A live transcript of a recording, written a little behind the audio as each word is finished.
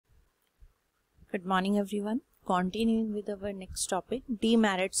Good morning everyone. Continuing with our next topic,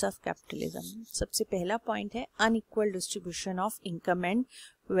 demerits of capitalism. सबसे पहला point है unequal distribution of income and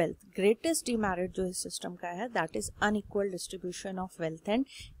wealth. Greatest demerit जो इस system का है that is unequal distribution of wealth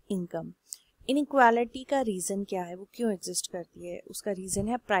and income. Inequality का reason क्या है, वो क्यों एग्जिस्ट करती है? उसका रीजन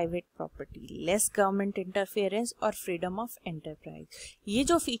है private property, less government interference और फ्रीडम ऑफ एंटरप्राइज. ये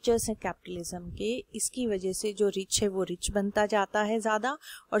जो फीचर्स हैं कैपिटलिज्म के, इसकी वजह से जो रिच है वो रिच बनता जाता है ज़्यादा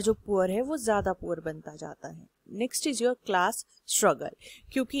और जो पुअर है वो ज़्यादा पुअर बनता जाता है. Next is your class struggle.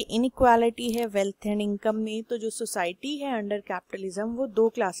 क्योंकि इनइक्वालिटी है वेल्थ एंड इनकम में, तो जो सोसाइटी है अंडर कैपिटलिज्म वो दो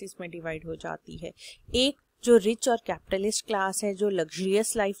क्लासेस में डिवाइड हो जाती है. एक जो रिच और कैपिटलिस्ट क्लास है जो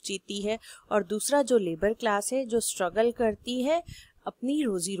लग्जरियस लाइफ जीती है, और दूसरा जो लेबर क्लास है जो स्ट्रगल करती है अपनी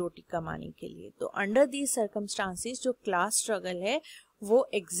रोजी रोटी कमाने के लिए. तो अंडर दीज सर्कमस्टांसेस जो क्लास स्ट्रगल है वो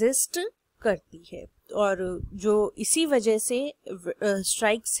एग्जिस्ट करती है, और जो इसी वजह से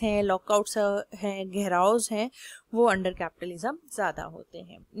स्ट्राइक्स हैं, लॉकआउट्स हैं, घेराव हैं, वो अंडर कैपिटलिज्म ज़्यादा होते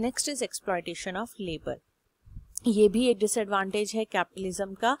हैं. Next is exploitation of labour. ये भी एक डिसएडवांटेज है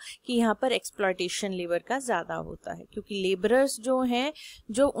कैपिटलिज्म का कि यहाँ पर एक्सप्लॉयटेशन लेबर का ज़्यादा होता है, क्योंकि लेबरर्स जो हैं,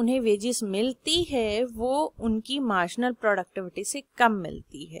 जो उन्हें वेजेस मिलती है वो उनकी मार्जिनल प्रोडक्टिविटी से कम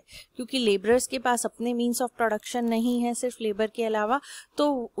मिलती है. क्योंकि लेबरर्स के पास अपने मीन्स ऑफ प्रोडक्शन नहीं है सिर्फ लेबर के अलावा,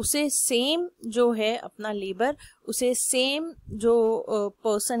 तो उसे सेम जो है अपना लेबर, उसे सेम जो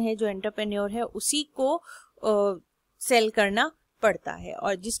पर्सन है जो एंटरप्रेन्योर है उसी को सेल करना पड़ता है,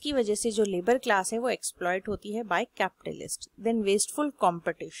 और जिसकी वजह से जो लेबर क्लास है वो एक्सप्लॉयट होती है bye capitalist. Then wasteful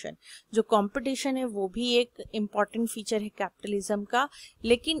competition. जो कंपटीशन है वो भी एक इम्पॉर्टेंट फीचर है कैपिटलिज्म का,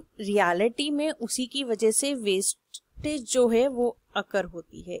 लेकिन रियलिटी में उसी की वजह से वेस्टेज जो है वो अकर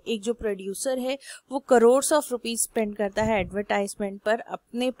होती है. एक जो प्रोड्यूसर है वो करोड़्स ऑफ रुपीज स्पेंड करता है एडवर्टाइजमेंट पर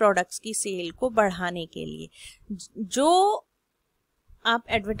अपने प्रोडक्ट्स की सेल को बढ़ाने के लिए. जो आप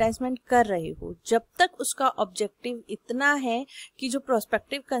एडवर्टाइजमेंट कर रहे हो, जब तक उसका ऑब्जेक्टिव इतना है कि जो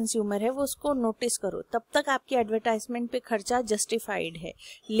प्रोस्पेक्टिव कंज्यूमर है वो उसको नोटिस करो, तब तक आपकी एडवर्टाइजमेंट पे खर्चा जस्टिफाइड है.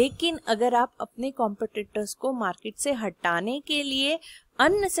 लेकिन अगर आप अपने कॉम्पिटिटर्स को मार्केट से हटाने के लिए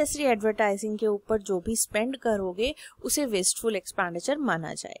अननेसेसरी एडवर्टाइजिंग के ऊपर जो भी स्पेंड करोगे उसे वेस्टफुल एक्सपेंडिचर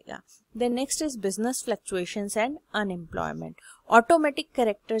माना जाएगा. Then next is business fluctuations and unemployment. Automatic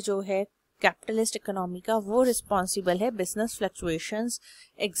character जो है कैपिटलिस्ट इकोनॉमी का वो रिस्पॉन्सिबल है बिजनेस फ्लक्चुएशंस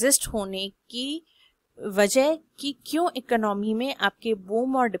एग्जिस्ट होने की वजह कि क्यों इकोनॉमी में आपके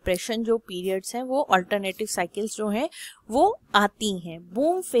बूम और डिप्रेशन जो पीरियड्स हैं वो अल्टरनेटिव साइकिल्स जो हैं वो आती हैं.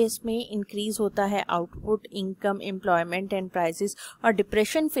 बूम फेज में इंक्रीज होता है output, income, employment and prices, और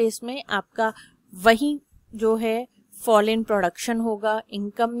डिप्रेशन फेज में आपका वही जो है फॉल इन प्रोडक्शन होगा,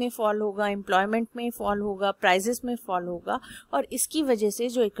 इनकम में फॉल होगा, एम्प्लॉयमेंट में फॉल होगा, प्राइजेस में फॉल होगा, और इसकी वजह से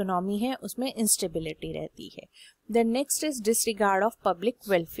जो इकोनॉमी है उसमें इंस्टेबिलिटी रहती है. Then next is disregard of public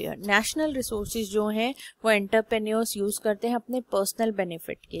welfare. National resources जो हैं वो एंटरप्रेन्योर्स यूज करते हैं अपने पर्सनल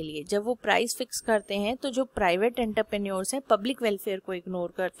बेनिफिट के लिए. जब वो प्राइस फिक्स करते हैं तो जो प्राइवेट एंटरप्रेन्योर्स हैं पब्लिक वेलफेयर को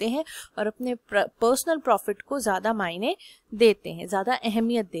इग्नोर करते हैं और अपने पर्सनल प्रॉफिट को ज़्यादा मायने देते हैं, ज़्यादा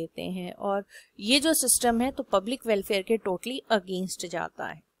अहमियत देते हैं, और ये जो सिस्टम है तो पब्लिक वेलफेयर के टोटली अगेंस्ट जाता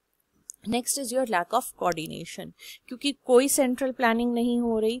है. Next is your lack of coordination. क्योंकि कोई सेंट्रल प्लानिंग नहीं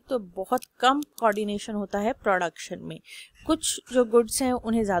हो रही तो बहुत कम कोऑर्डिनेशन होता है प्रोडक्शन में. कुछ जो गुड्स हैं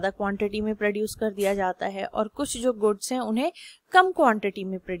उन्हें ज़्यादा क्वांटिटी में प्रोड्यूस कर दिया जाता है, और कुछ जो गुड्स हैं उन्हें कम क्वांटिटी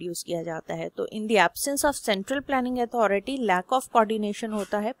में प्रोड्यूस किया जाता है. तो in the absence of central planning authority lack of coordination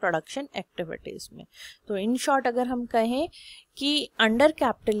होता है प्रोडक्शन एक्टिविटीज़ में. तो इन शॉर्ट अगर हम कहें कि under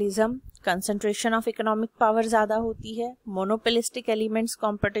capitalism concentration of economic power ज़्यादा होती है, मोनोपोलिस्टिक एलिमेंट्स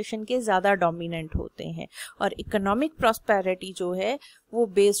कंपटीशन के ज़्यादा डोमिनेंट होते हैं, और इकोनॉमिक प्रॉस्पेरिटी जो है वो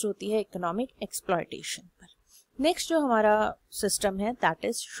बेस्ड होती है इकोनॉमिक एक्सप्लॉयटेशन पर. नेक्स्ट जो हमारा सिस्टम है that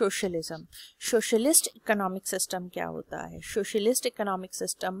is socialism. Socialist economic system क्या होता है? सोशलिस्ट इकोनॉमिक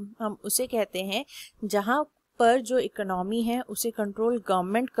सिस्टम हम उसे कहते हैं जहाँ पर जो इकोनॉमी है उसे कंट्रोल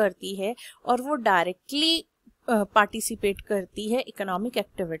गवर्नमेंट करती है और वो डायरेक्टली पार्टिसिपेट करती है इकोनॉमिक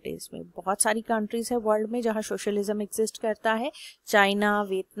एक्टिविटीज़ में. बहुत सारी कंट्रीज है वर्ल्ड में जहाँ सोशलिज्म एग्जिस्ट करता है. चाइना,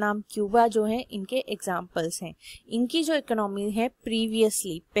 वियतनाम, क्यूबा जो हैं इनके एग्जाम्पल्स हैं. इनकी जो इकोनॉमी है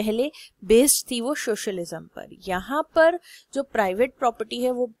प्रीवियसली पहले बेस्ड थी वो सोशलिज्म पर. यहाँ पर जो प्राइवेट प्रॉपर्टी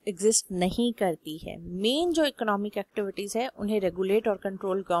है वो एग्जिस्ट नहीं करती है. मेन जो इकोनॉमिक एक्टिविटीज़ है उन्हें रेगुलेट और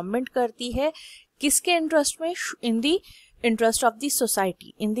कंट्रोल गवर्नमेंट करती है. किसके इंटरेस्ट में? इन दी interest of the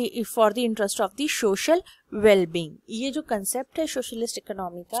society, for the interest of the social wellbeing. ये जो कंसेप्ट है सोशलिस्ट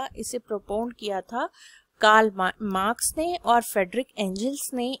इकोनॉमी का, इसे प्रोपोन किया था कार्ल मार्क्स ने और फ्रेडरिक एंजल्स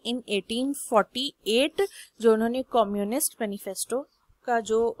ने इन 1848, जो उन्होंने कम्युनिस्ट मैनिफेस्टो का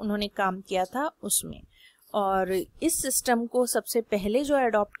जो उन्होंने काम किया था उसमें. और इस सिस्टम को सबसे पहले जो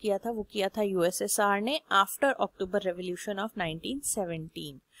अडॉप्ट किया था वो किया था यूएसएसआर ने आफ्टर अक्टूबर रेवोल्यूशन ऑफ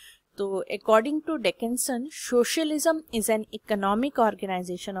 1917। तो according to Dickinson, socialism is an economic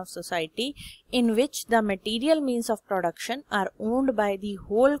organisation of society in which the material means of production are owned by the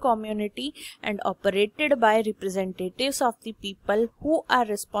whole community and operated by representatives of the people who are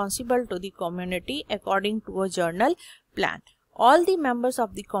responsible to the community according to a general plan. All the members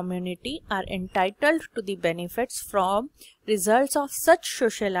of the community are entitled to the benefits from results of such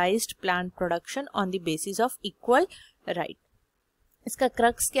socialized planned production on the basis of equal right. इसका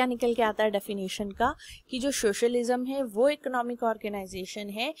crux क्या निकल के आता है definition का, कि जो socialism है वो इकोनॉमिक ऑर्गेनाइजेशन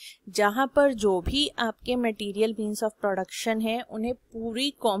है जहां पर जो भी आपके मटेरियल मींस ऑफ प्रोडक्शन है उन्हें पूरी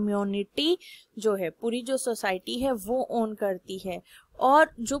कम्युनिटी जो है, पूरी जो सोसाइटी है वो ओन करती है, और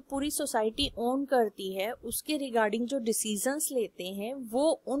जो पूरी सोसाइटी ओन करती है उसके रिगार्डिंग जो डिसीजंस लेते हैं वो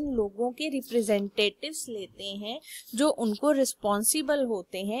उन लोगों के रिप्रेजेंटेटिव्स लेते हैं जो उनको रिस्पॉन्सिबल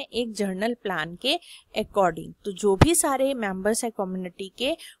होते हैं एक जर्नल प्लान के अकॉर्डिंग। तो जो भी सारे मेंबर्स हैं कम्युनिटी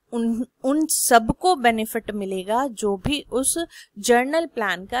के उन सबको बेनिफिट मिलेगा जो भी उस जर्नल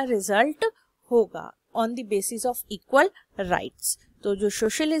प्लान का रिजल्ट होगा on the basis of equal rights. तो जो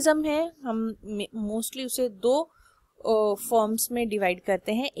सोशलिज्म है हम मोस्टली उसे दो फॉर्म्स में डिवाइड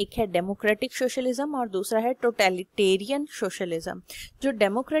करते हैं, एक है डेमोक्रेटिक सोशलिज्म और दूसरा है टोटलिटेरियन सोशलिज्म। जो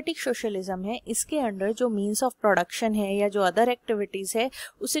डेमोक्रेटिक सोशलिज्म है इसके अंडर जो मींस ऑफ प्रोडक्शन है या जो अदर एक्टिविटीज है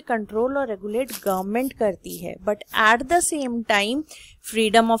उसे कंट्रोल और रेगुलेट गवर्नमेंट करती है, but at the same time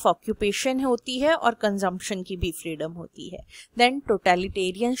freedom of occupation होती है और कंजम्पशन की भी फ्रीडम होती है। देन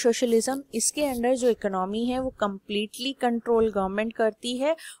टोटलिटेरियन सोशलिज्म, इसके अंडर जो इकोनॉमी है वो कंप्लीटली कंट्रोल गवर्नमेंट करती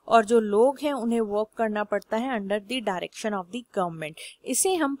है और जो लोग हैं उन्हें वर्क करना पड़ता है under the direction of the government.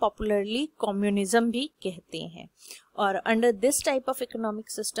 इसे हम पॉपुलरली कम्युनिज्म भी कहते हैं। और under this type of economic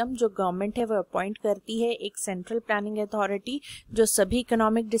system जो गवर्नमेंट है वो अपॉइंट करती है एक सेंट्रल प्लानिंग अथॉरिटी जो सभी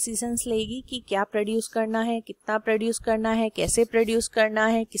इकोनॉमिक डिसीजंस लेगी कि क्या प्रोड्यूस करना है, कितना प्रोड्यूस करना है, कैसे प्रोड्यूस करना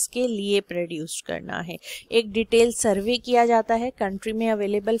है, किसके लिए प्रोड्यूस करना है। एक डिटेल सर्वे किया जाता है कंट्री में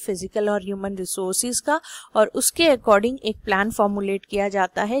अवेलेबल फिजिकल और ह्यूमन रिसोर्सेज का और उसके अकॉर्डिंग एक प्लान फॉर्मुलेट किया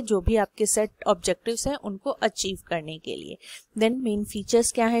जाता है जो भी आपके सेट ऑब्जेक्टिव्स हैं उनको अचीव करने के लिए। देन मेन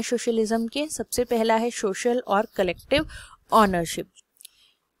फीचर्स क्या है सोशलिज्म के, सबसे पहला है सोशल और collective ownership.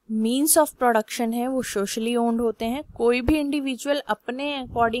 Means of production है वो सोशली ओन्ड होते हैं, कोई भी इंडिविजुअल अपने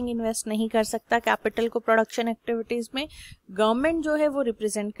अकॉर्डिंग इन्वेस्ट नहीं कर सकता कैपिटल को प्रोडक्शन एक्टिविटीज में। गवर्नमेंट जो है वो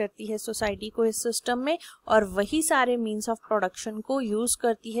रिप्रेजेंट करती है सोसाइटी को इस सिस्टम में और वही सारे मीन्स ऑफ प्रोडक्शन को यूज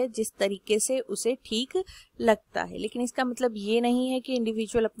करती है जिस तरीके से उसे ठीक लगता है। लेकिन इसका मतलब ये नहीं है कि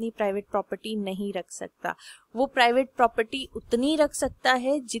इंडिविजुअल अपनी प्राइवेट प्रॉपर्टी नहीं रख सकता, वो प्राइवेट प्रॉपर्टी उतनी रख सकता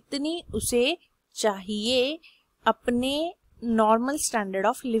है जितनी उसे चाहिए अपने नॉर्मल स्टैंडर्ड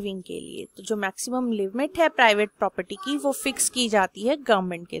ऑफ लिविंग के लिए। तो जो मैक्सिमम लिमिट है प्राइवेट प्रॉपर्टी की वो फिक्स की जाती है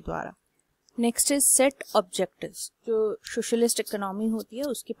गवर्नमेंट के द्वारा। Next is set objectives. जो सोशलिस्ट इकोनॉमी होती है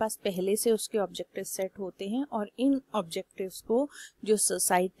उसके पास पहले से उसके ऑब्जेक्टिव सेट होते हैं और इन ऑब्जेक्टिव्स को जो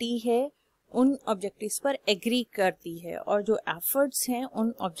सोसाइटी है उन ऑब्जेक्टिव्स पर एग्री करती है और जो एफर्ट्स हैं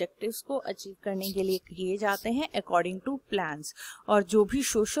उन ऑब्जेक्टिव्स को अचीव करने के लिए किए जाते हैं अकॉर्डिंग टू प्लान्स। और जो भी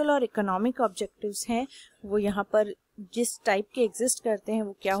सोशल और इकोनॉमिक ऑब्जेक्टिव्स हैं वो यहाँ पर जिस टाइप के एग्जिस्ट करते हैं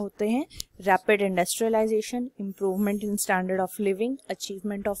वो क्या होते हैं, rapid industrialisation, improvement in standard of living,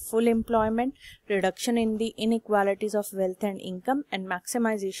 achievement of full employment, reduction in the inequalities of wealth and income and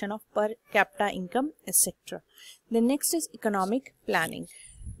maximization of per capita income etcetera. The next is economic planning.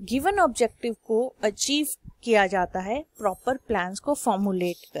 Given objective को achieve किया जाता है proper plans को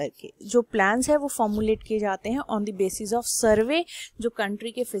formulate करके। जो plans है वो formulate किए जाते हैं ऑन द बेसिस ऑफ सर्वे जो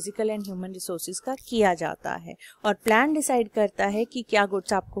कंट्री के फिजिकल एंड ह्यूमन रिसोर्सेज का किया जाता है और प्लान डिसाइड करता है कि क्या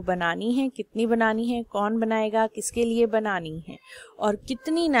गुड्स आपको बनानी है, कितनी बनानी है, कौन बनाएगा, किसके लिए बनानी है और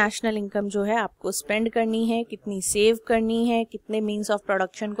कितनी नेशनल इनकम जो है आपको स्पेंड करनी है, कितनी सेव करनी है, कितने मीन्स ऑफ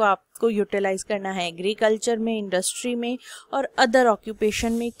प्रोडक्शन को आपको यूटिलाइज करना है एग्रीकल्चर में, इंडस्ट्री में और अदर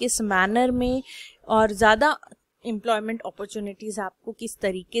ऑक्यूपेशन में, किस मैनर में और ज़्यादा एम्प्लॉयमेंट अपॉर्चुनिटीज़ आपको किस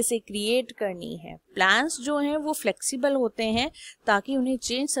तरीके से क्रिएट करनी है। प्लान्स जो हैं वो फ्लेक्सिबल होते हैं ताकि उन्हें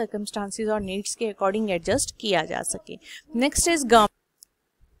चेंज सर्कमस्टांसेस और नीड्स के अकॉर्डिंग एडजस्ट किया जा सके। Next is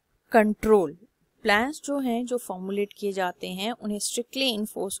control. प्लान्स जो हैं जो फॉर्मुलेट किए जाते हैं उन्हें स्ट्रिक्टली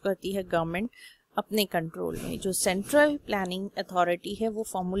इन्फोर्स करती है गवर्नमेंट अपने कंट्रोल में। जो सेंट्रल प्लानिंग अथॉरिटी है वो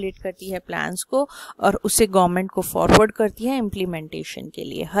फॉर्मुलेट करती है प्लान्स को और उसे गवर्नमेंट को फॉरवर्ड करती है इम्प्लीमेंटेशन के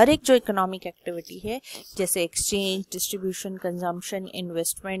लिए। हर एक जो इकोनॉमिक एक्टिविटी है जैसे exchange, distribution, consumption,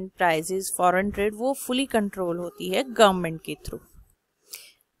 investment, prices, foreign trade, वो फुली कंट्रोल होती है गवर्नमेंट के through.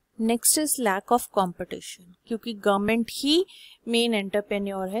 Next is lack of competition, क्योंकि गवर्नमेंट ही मेन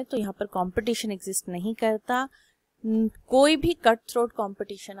एंटरप्रेन्योर है तो यहाँ पर कंपटीशन एग्जिस्ट नहीं करता। कोई भी कट थ्रोट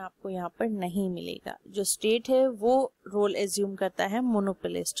कंपटीशन आपको यहाँ पर नहीं मिलेगा। जो स्टेट है वो रोल एज्यूम करता है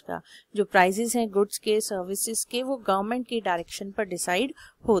मोनोपोलिस्ट का। जो प्राइसेस हैं गुड्स के, सर्विसेज के, वो गवर्नमेंट की डायरेक्शन पर डिसाइड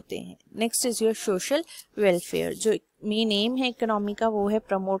होते हैं। Next is your social welfare. जो मेन एम है इकोनॉमी का वो है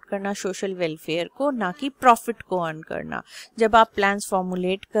प्रमोट करना सोशल वेलफेयर को, ना कि प्रॉफिट को अर्न करना। जब आप प्लान्स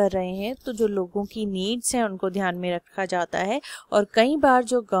फॉर्मुलेट कर रहे हैं तो जो लोगों की नीड्स हैं उनको ध्यान में रखा जाता है। और कई बार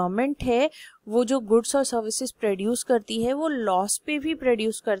जो गवर्नमेंट है वो जो गुड्स और सर्विसेज प्रोड्यूस करती है वो लॉस पे भी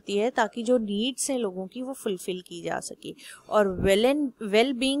प्रोड्यूस करती है, ताकि जो नीड्स हैं लोगों की वो फुलफिल की जा सके। और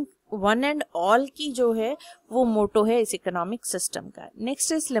well being one and all की जो है वो मोटो है इस इकोनॉमिक सिस्टम का।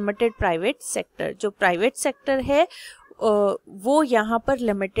 Next is limited private sector. जो प्राइवेट सेक्टर है वो यहाँ पर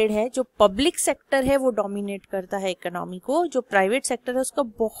लिमिटेड है। जो पब्लिक सेक्टर है वो डोमिनेट करता है इकोनॉमी को। जो प्राइवेट सेक्टर है उसका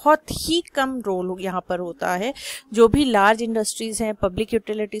बहुत ही कम रोल यहाँ पर होता है। जो भी लार्ज इंडस्ट्रीज हैं, पब्लिक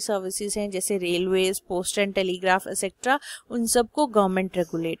यूटिलिटी सर्विसेज हैं जैसे railways, post and telegraph etcetera, उन सबको गवर्नमेंट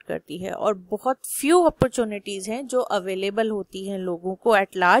रेगुलेट करती है। और बहुत फ्यू अपॉर्चुनिटीज हैं जो अवेलेबल होती हैं लोगों को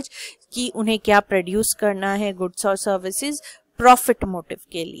एट लार्ज कि उन्हें क्या प्रोड्यूस करना है गुड्स और सर्विसेज प्रॉफिट मोटिव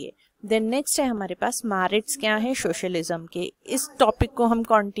के लिए। देन नेक्स्ट है हमारे पास मैरिट्स क्या है सोशलिज्म के। इस टॉपिक को हम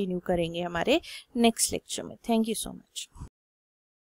कंटिन्यू करेंगे हमारे नेक्स्ट लेक्चर में। Thank you so much.